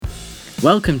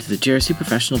Welcome to the GRC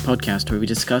Professional Podcast, where we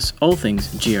discuss all things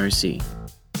GRC.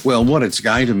 Well, what it's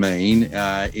going to mean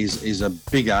is a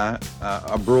bigger,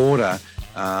 a broader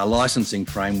licensing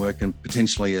framework and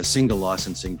potentially a single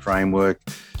licensing framework,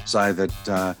 so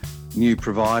that new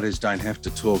providers don't have to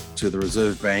talk to the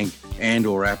Reserve Bank and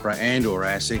or APRA and or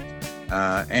ASIC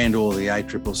and or the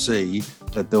ACCC,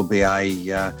 that there'll be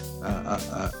a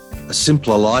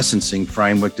simpler licensing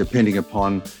framework depending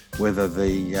upon whether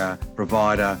the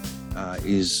provider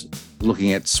is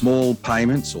looking at small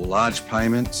payments or large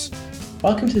payments.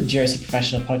 Welcome to the GRC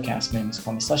Professional Podcast. My name is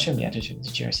Kwame Slusher. I'm the editor of the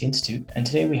GRC Institute. And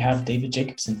today we have David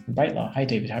Jacobson from Brightlaw. Hi,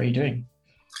 David. How are you doing?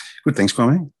 Good, thanks,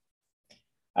 Kwame.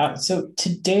 So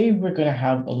today we're going to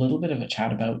have a little bit of a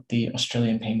chat about the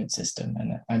Australian payment system.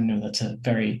 And I know that's a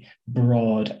very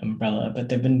broad umbrella, but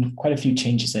there have been quite a few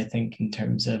changes, I think, in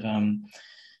terms of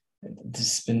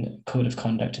there's been code of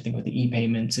conduct, I think, with the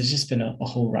e-payments. There's just been a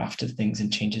whole raft of things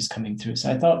and changes coming through.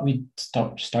 So I thought we'd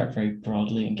start very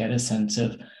broadly and get a sense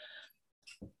of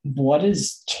what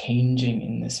is changing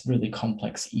in this really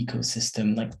complex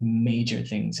ecosystem, like major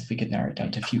things, if we could narrow it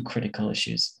down to a few critical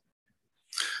issues.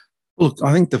 Look,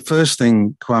 I think the first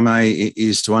thing, Kwame,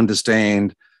 is to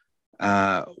understand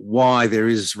why there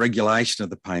is regulation of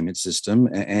the payment system.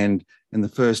 And the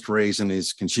first reason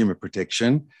is consumer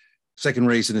protection. Second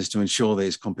reason is to ensure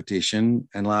there's competition.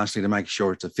 And lastly, to make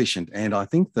sure it's efficient. And I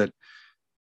think that,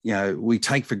 we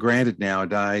take for granted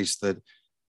nowadays that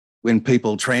when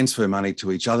people transfer money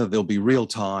to each other, there'll be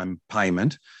real-time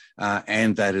payment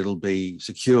and that it'll be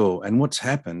secure. And what's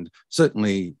happened,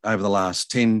 certainly over the last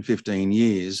 10, 15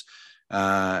 years,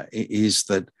 is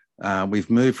that we've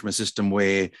moved from a system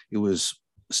where it was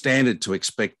standard to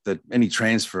expect that any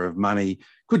transfer of money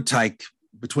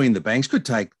between the banks could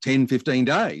take 10, 15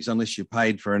 days, unless you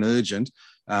paid for an urgent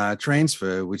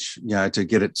transfer, which, to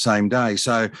get it same day.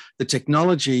 So the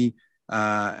technology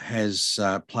has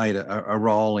played a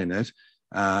role in it.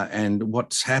 And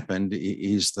what's happened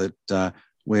is that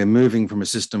we're moving from a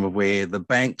system of where the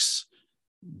banks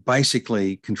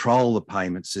basically control the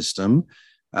payment system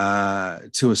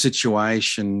to a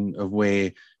situation of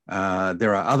where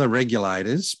there are other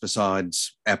regulators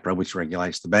besides APRA, which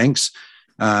regulates the banks,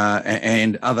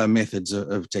 and other methods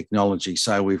of technology.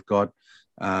 So we've got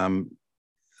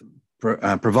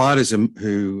providers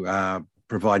who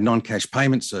provide non-cash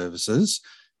payment services.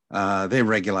 They're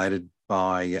regulated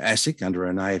by ASIC under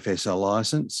an AFSL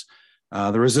licence.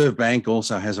 The Reserve Bank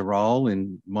also has a role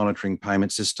in monitoring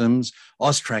payment systems.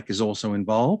 AUSTRAC is also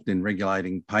involved in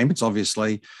regulating payments,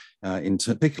 obviously,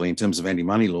 particularly in terms of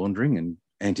anti-money laundering and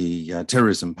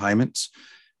anti-terrorism payments.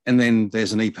 And then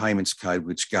there's an e-payments code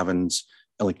which governs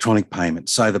electronic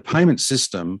payments. So the payment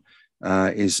system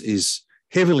is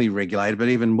heavily regulated, but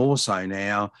even more so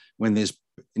now when there's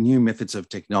new methods of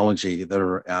technology that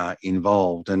are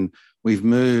involved. And we've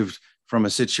moved from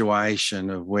a situation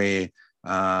of where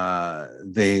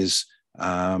there's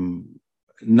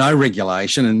no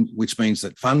regulation, and which means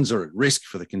that funds are at risk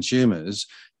for the consumers,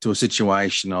 to a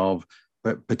situation of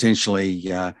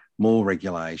potentially more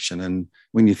regulation. And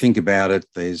when you think about it,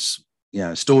 there's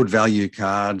stored value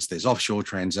cards, there's offshore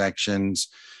transactions,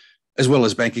 as well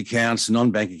as bank accounts,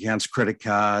 non-bank accounts, credit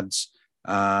cards,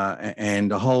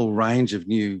 and a whole range of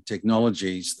new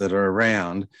technologies that are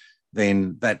around.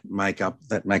 Then that makes up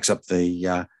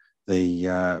the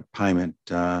payment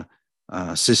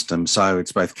system. So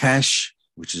it's both cash,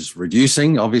 which is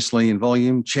reducing obviously in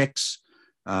volume, checks,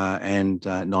 and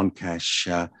non-cash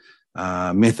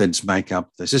methods make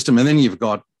up the system. And then you've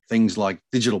got things like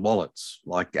digital wallets,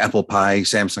 like Apple Pay,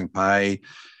 Samsung Pay,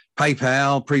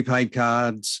 PayPal, prepaid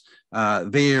cards.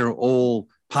 They're all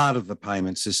part of the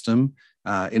payment system,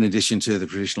 in addition to the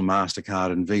traditional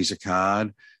MasterCard and Visa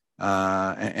card.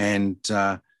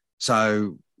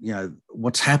 So,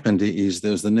 what's happened is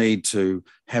there's the need to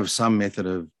have some method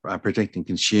of protecting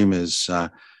consumers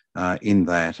in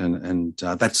that. And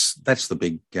that's the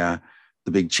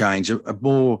big change, a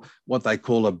more what they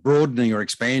call a broadening or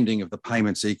expanding of the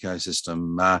payments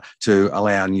ecosystem to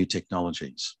allow new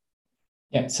technologies.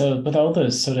 Yeah, so with all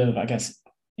those sort of,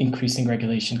 increasing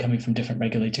regulation coming from different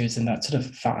regulators and that sort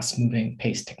of fast-moving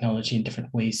pace technology and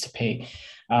different ways to pay,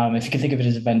 if you can think of it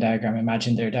as a Venn diagram, I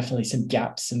imagine there are definitely some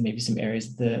gaps and maybe some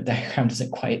areas the diagram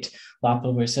doesn't quite lap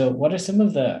over. So what are some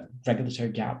of the regulatory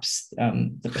gaps,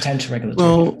 the potential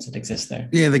regulatory gaps that exist there?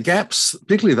 Yeah, the gaps,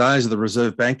 particularly those of the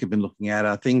Reserve Bank have been looking at,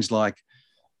 are things like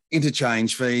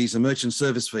interchange fees and merchant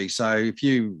service fees. So if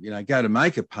you go to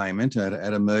make a payment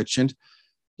at a merchant,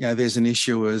 there's an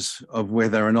issue of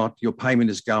whether or not your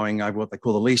payment is going over what they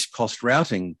call the least cost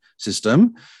routing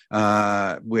system,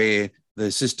 where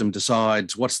the system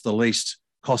decides what's the least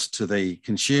cost to the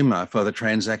consumer for the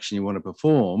transaction you want to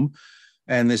perform.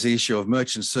 And there's the issue of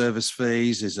merchant service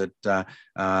fees. Is it a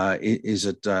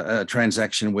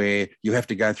transaction where you have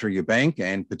to go through your bank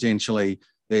and potentially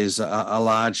there's a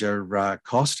larger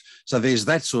cost? So there's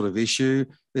that sort of issue.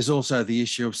 There's also the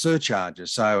issue of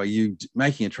surcharges. So are you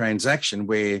making a transaction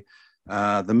where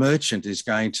the merchant is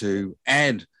going to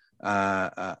add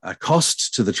a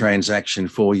cost to the transaction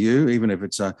for you, even if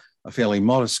it's a fairly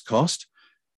modest cost?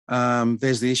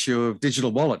 There's the issue of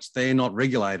digital wallets. They're not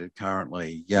regulated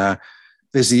currently.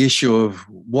 There's the issue of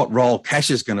what role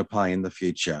cash is going to play in the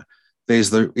future. There's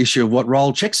the issue of what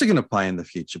role checks are going to play in the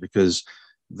future, because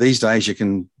these days you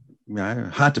can,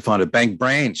 hard to find a bank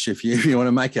branch if you want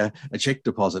to make a check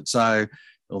deposit. So,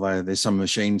 although there's some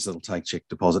machines that'll take check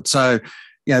deposits. So,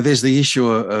 there's the issue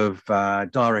of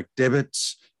direct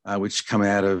debits, which come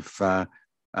out of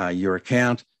your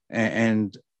account,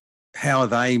 and how are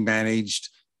they managed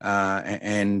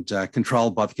and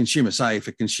controlled by the consumer. Say if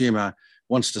a consumer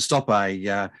wants to stop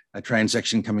a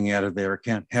transaction coming out of their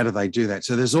account, how do they do that?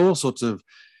 So there's all sorts of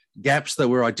gaps that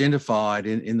were identified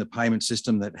in the payment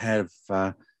system that have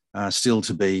still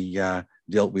to be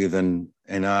dealt with and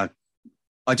are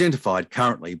identified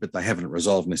currently, but they haven't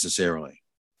resolved necessarily.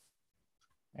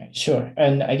 Sure.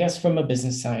 And I guess from a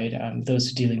business side, those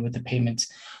who are dealing with the payments,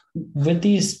 with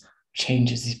these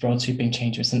changes, these broad sweeping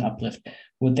changes and uplift,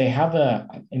 would they have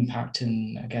an impact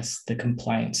in, I guess, the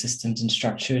compliance systems and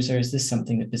structures, or is this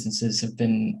something that businesses have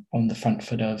been on the front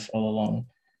foot of all along?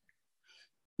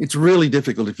 It's really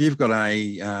difficult if you've got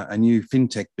a new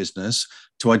fintech business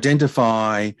to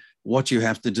identify what you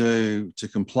have to do to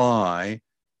comply.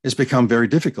 It's become very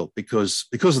difficult because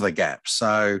of the gaps.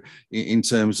 So in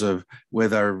terms of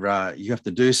whether you have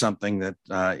to do something that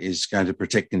is going to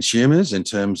protect consumers in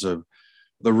terms of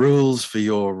the rules for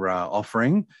your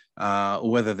offering, or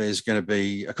whether there's going to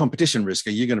be a competition risk.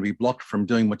 Are you going to be blocked from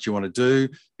doing what you want to do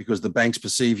because the banks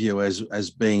perceive you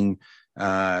as being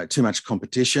too much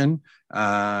competition?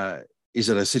 Is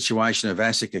it a situation of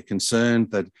ASIC are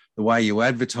concerned that the way you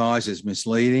advertise is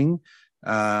misleading?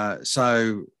 Whilst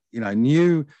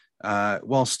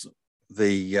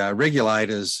the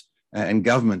regulators and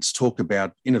governments talk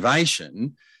about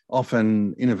innovation,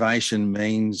 often innovation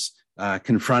means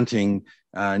confronting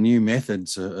new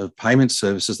methods of payment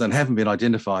services that haven't been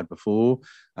identified before,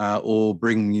 or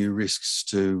bring new risks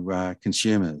to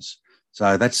consumers.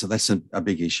 So that's a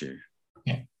big issue.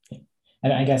 Yeah.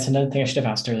 And I guess another thing I should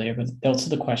have asked earlier, but also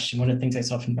the question, one of the things I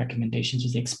saw from recommendations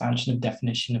was the expansion of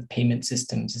definition of payment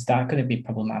systems. Is that going to be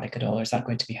problematic at all, or is that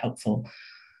going to be helpful?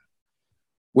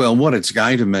 Well, what it's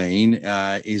going to mean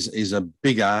is a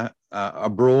bigger, a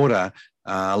broader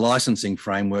licensing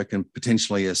framework, and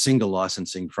potentially a single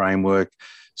licensing framework,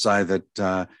 so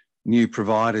that new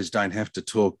providers don't have to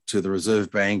talk to the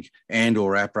Reserve Bank and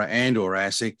or APRA and or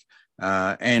ASIC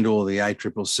and or the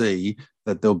ACCC,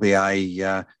 that there'll be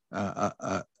a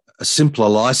simpler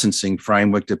licensing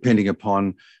framework depending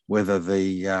upon whether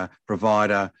the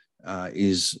provider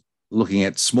is looking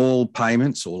at small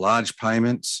payments or large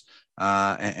payments,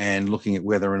 and looking at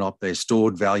whether or not there's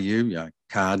stored value,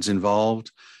 cards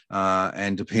involved,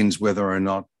 and depends whether or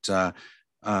not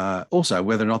also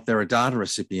whether or not they're a data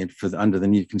recipient under the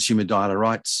new Consumer Data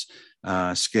Rights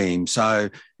scheme. So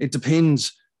it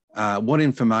depends what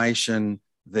information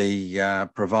the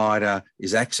provider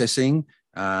is accessing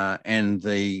and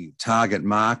the target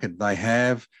market they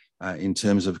have in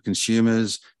terms of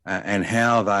consumers, and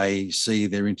how they see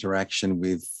their interaction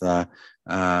with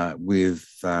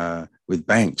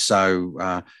banks.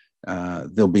 So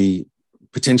there'll be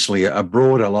potentially a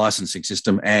broader licensing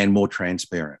system and more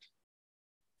transparent.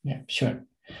 Yeah, sure.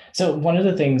 So one of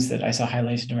the things that I saw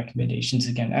highlighted in recommendations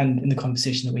again, and in the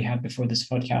conversation that we had before this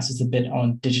podcast, is a bit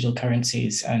on digital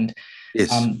currencies and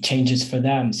changes for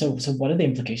them. So what are the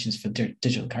implications for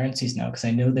digital currencies now? Because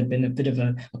I know there've been a bit of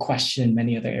a question in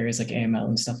many other areas like AML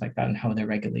and stuff like that, and how they're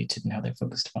regulated and how they're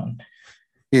focused upon.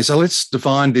 Yeah, so let's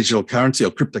define digital currency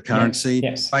or cryptocurrency.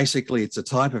 Yes. Basically, it's a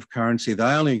type of currency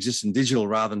that only exists in digital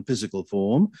rather than physical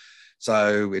form.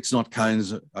 So it's not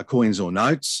coins or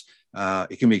notes.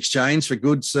 It can be exchanged for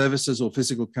goods, services, or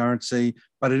physical currency,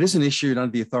 but it isn't issued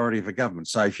under the authority of a government.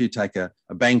 So if you take a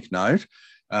bank note,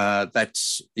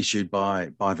 that's issued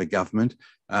by the government.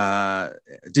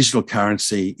 Digital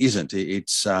currency isn't.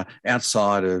 It's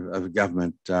outside of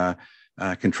government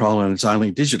control, and it's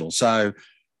only digital. So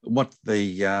what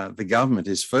the government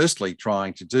is firstly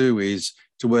trying to do is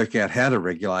to work out how to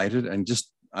regulate it, and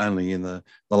just only in the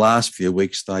last few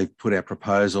weeks they've put out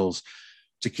proposals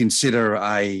to consider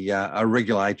a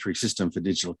regulatory system for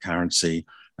digital currency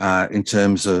in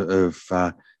terms of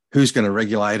who's going to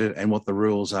regulate it, and what the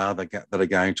rules are that are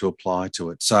going to apply to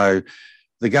it. So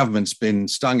the government's been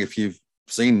stung. If you've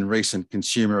seen recent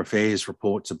consumer affairs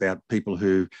reports about people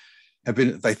who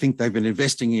they think they've been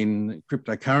investing in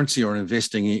cryptocurrency or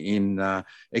investing in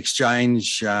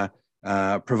exchange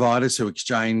providers who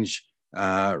exchange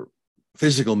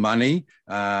physical money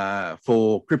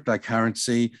for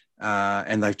cryptocurrency,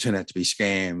 and they've turned out to be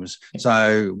scams.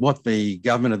 So what the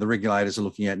government and the regulators are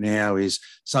looking at now is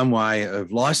some way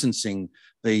of licensing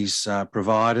these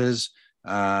providers,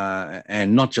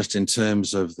 and not just in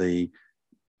terms of the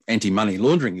anti-money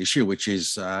laundering issue, which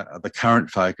is the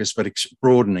current focus, but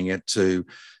broadening it to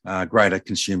greater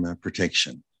consumer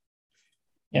protection.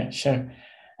 Yeah, sure.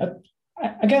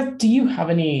 I guess, do you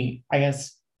have any,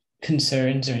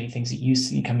 concerns or any things that you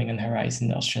see coming on the horizon in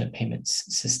the Australian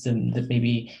payments system that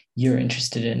maybe you're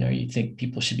interested in or you think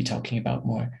people should be talking about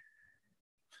more?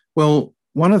 Well,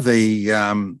 one of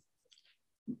the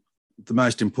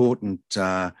most important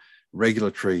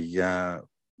regulatory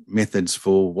methods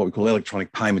for what we call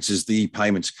electronic payments is the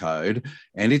e-payments code,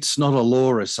 and it's not a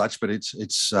law as such, but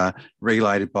it's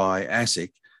regulated by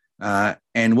ASIC.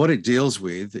 And what it deals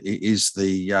with is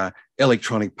the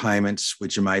electronic payments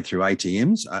which are made through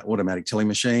ATMs, automatic telling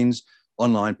machines,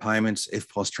 online payments,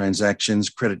 EFTPOS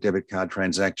transactions, credit debit card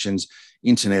transactions,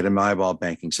 internet and mobile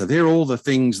banking. So they're all the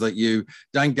things that you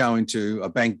don't go into a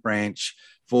bank branch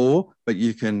for, but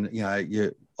you can,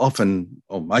 you often,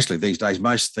 or mostly these days,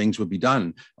 most things would be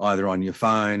done either on your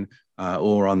phone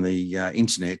or on the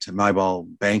internet, mobile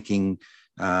banking,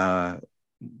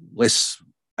 less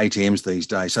ATMs these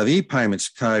days. So the e-payments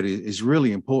code is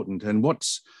really important. And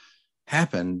what's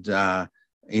happened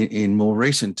in more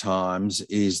recent times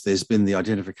is there's been the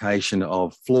identification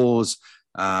of flaws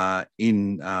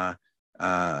in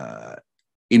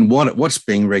what's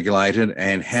being regulated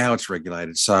and how it's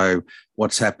regulated. So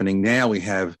what's happening now, we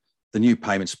have the new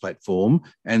payments platform,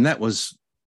 and that was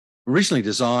originally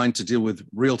designed to deal with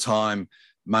real-time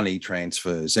money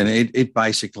transfers. And it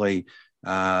basically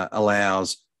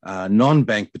allows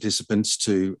non-bank participants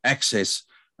to access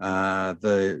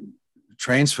the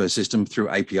transfer system through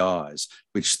APIs,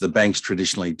 which the banks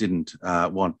traditionally didn't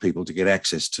want people to get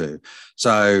access to.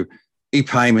 So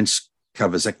e-payments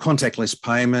covers contactless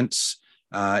payments.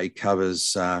 It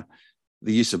covers the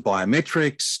use of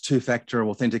biometrics, two-factor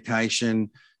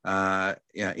authentication,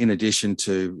 in addition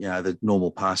to the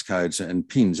normal passcodes and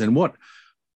PINs. And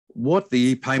what the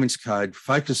e-payments code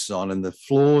focuses on and the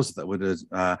flaws that were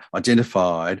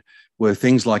identified were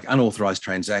things like unauthorised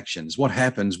transactions. What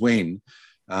happens when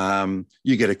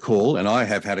you get a call, and I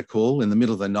have had a call in the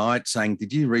middle of the night saying,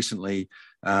 did you recently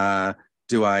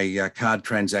do a card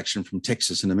transaction from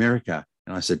Texas in America?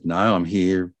 And I said, no, I'm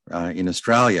here in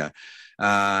Australia.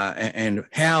 And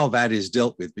how that is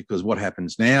dealt with, because what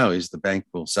happens now is the bank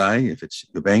will say, if it's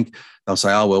your bank, they'll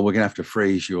say, oh, well, we're going to have to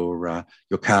freeze your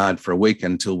card for a week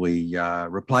until we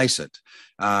replace it.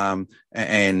 And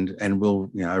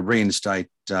we'll reinstate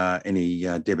any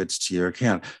debits to your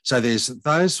account. So there's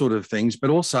those sort of things. But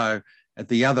also at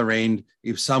the other end,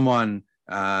 if someone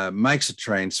makes a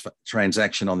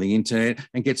transaction on the internet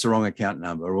and gets the wrong account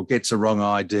number or gets a wrong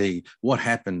ID, what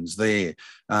happens there?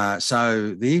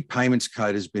 So the e-payments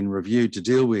code has been reviewed to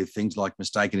deal with things like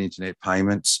mistaken internet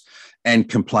payments and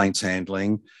complaints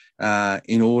handling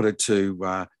in order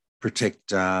to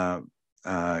protect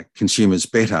consumers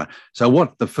better. So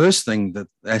what the first thing that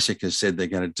ASIC has said they're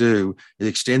going to do is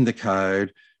extend the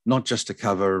code, not just to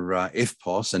cover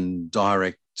EFTPOS and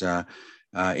direct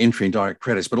entry and direct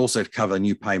credits, but also to cover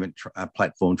new payment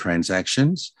platform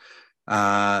transactions.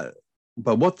 But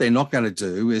what they're not going to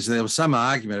do is, there was some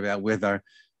argument about whether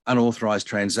unauthorised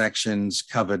transactions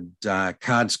covered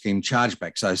card scheme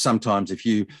chargeback. So sometimes if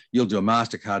you'll do a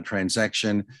MasterCard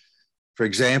transaction, for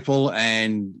example,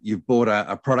 and you've bought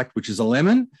a product which is a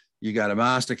lemon, you go to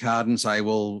MasterCard and say,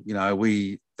 well,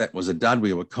 that was a dud,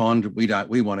 we were conned,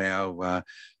 we want our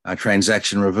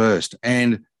transaction reversed.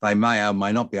 And they may or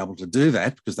may not be able to do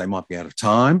that because they might be out of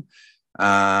time.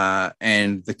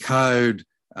 And the code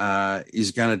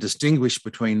is going to distinguish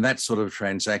between that sort of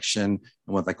transaction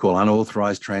and what they call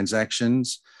unauthorised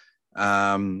transactions.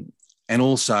 And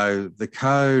also the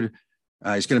code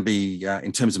is going to be,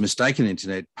 in terms of mistaken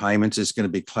internet payments, is going to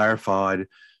be clarified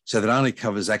so that it only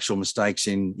covers actual mistakes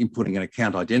in inputting an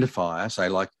account identifier, say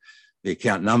like the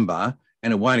account number,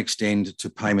 and it won't extend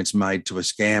to payments made to a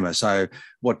scammer. So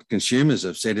what consumers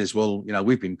have said is, well,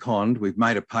 we've been conned, we've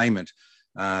made a payment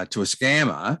to a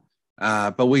scammer,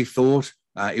 but we thought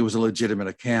it was a legitimate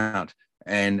account.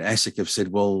 And ASIC have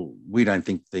said, well, we don't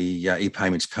think the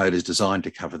e-payments code is designed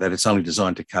to cover that. It's only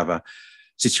designed to cover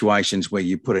situations where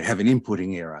you have an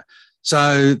inputting error.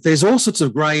 So there's all sorts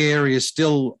of grey areas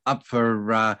still up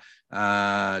for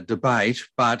debate,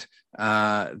 but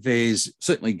there's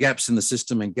certainly gaps in the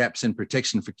system and gaps in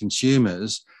protection for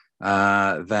consumers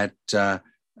that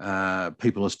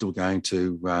people are still going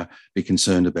to be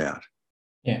concerned about.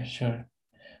 Yeah, sure.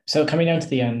 So coming down to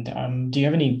the end, do you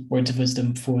have any words of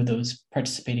wisdom for those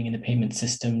participating in the payment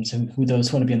systems and who those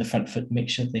who want to be on the front foot, make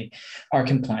sure they are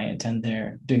compliant and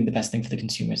they're doing the best thing for the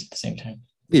consumers at the same time?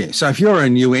 Yeah, so if you're a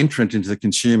new entrant into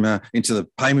the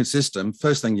payment system,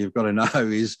 first thing you've got to know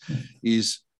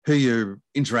is who you're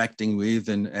interacting with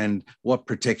and what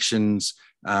protections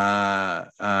they're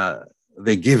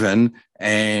given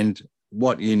and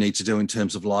what you need to do in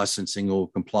terms of licensing or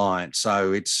compliance.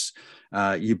 So it's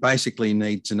you basically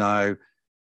need to know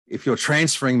if you're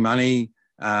transferring money,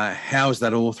 how is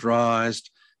that authorised,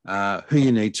 who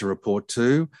you need to report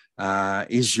to,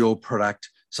 is your product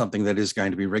something that is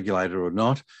going to be regulated or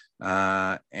not,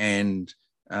 and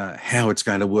how it's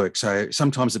going to work. So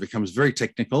sometimes it becomes very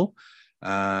technical.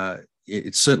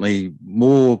 It's certainly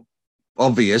more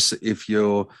obvious if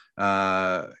you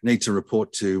need to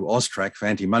report to AUSTRAC for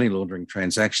anti-money laundering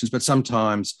transactions, but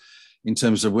sometimes in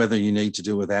terms of whether you need to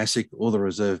deal with ASIC or the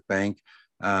Reserve Bank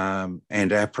and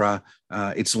APRA,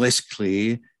 it's less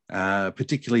clear,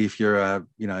 particularly if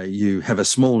you have a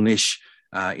small niche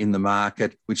in the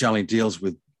market, which only deals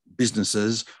with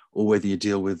businesses, or whether you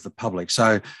deal with the public.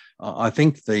 So I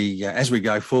think as we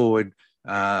go forward,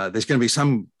 there's going to be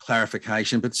some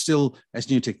clarification, but still, as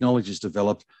new technologies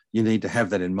develop, you need to have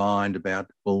that in mind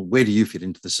about, well, where do you fit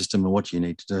into the system and what do you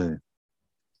need to do?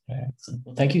 Excellent.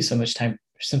 Well, thank you so much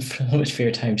for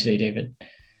your time today, David.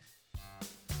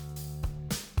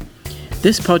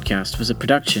 This podcast was a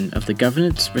production of the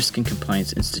Governance, Risk and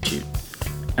Compliance Institute,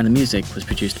 and the music was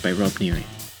produced by Rob Neary.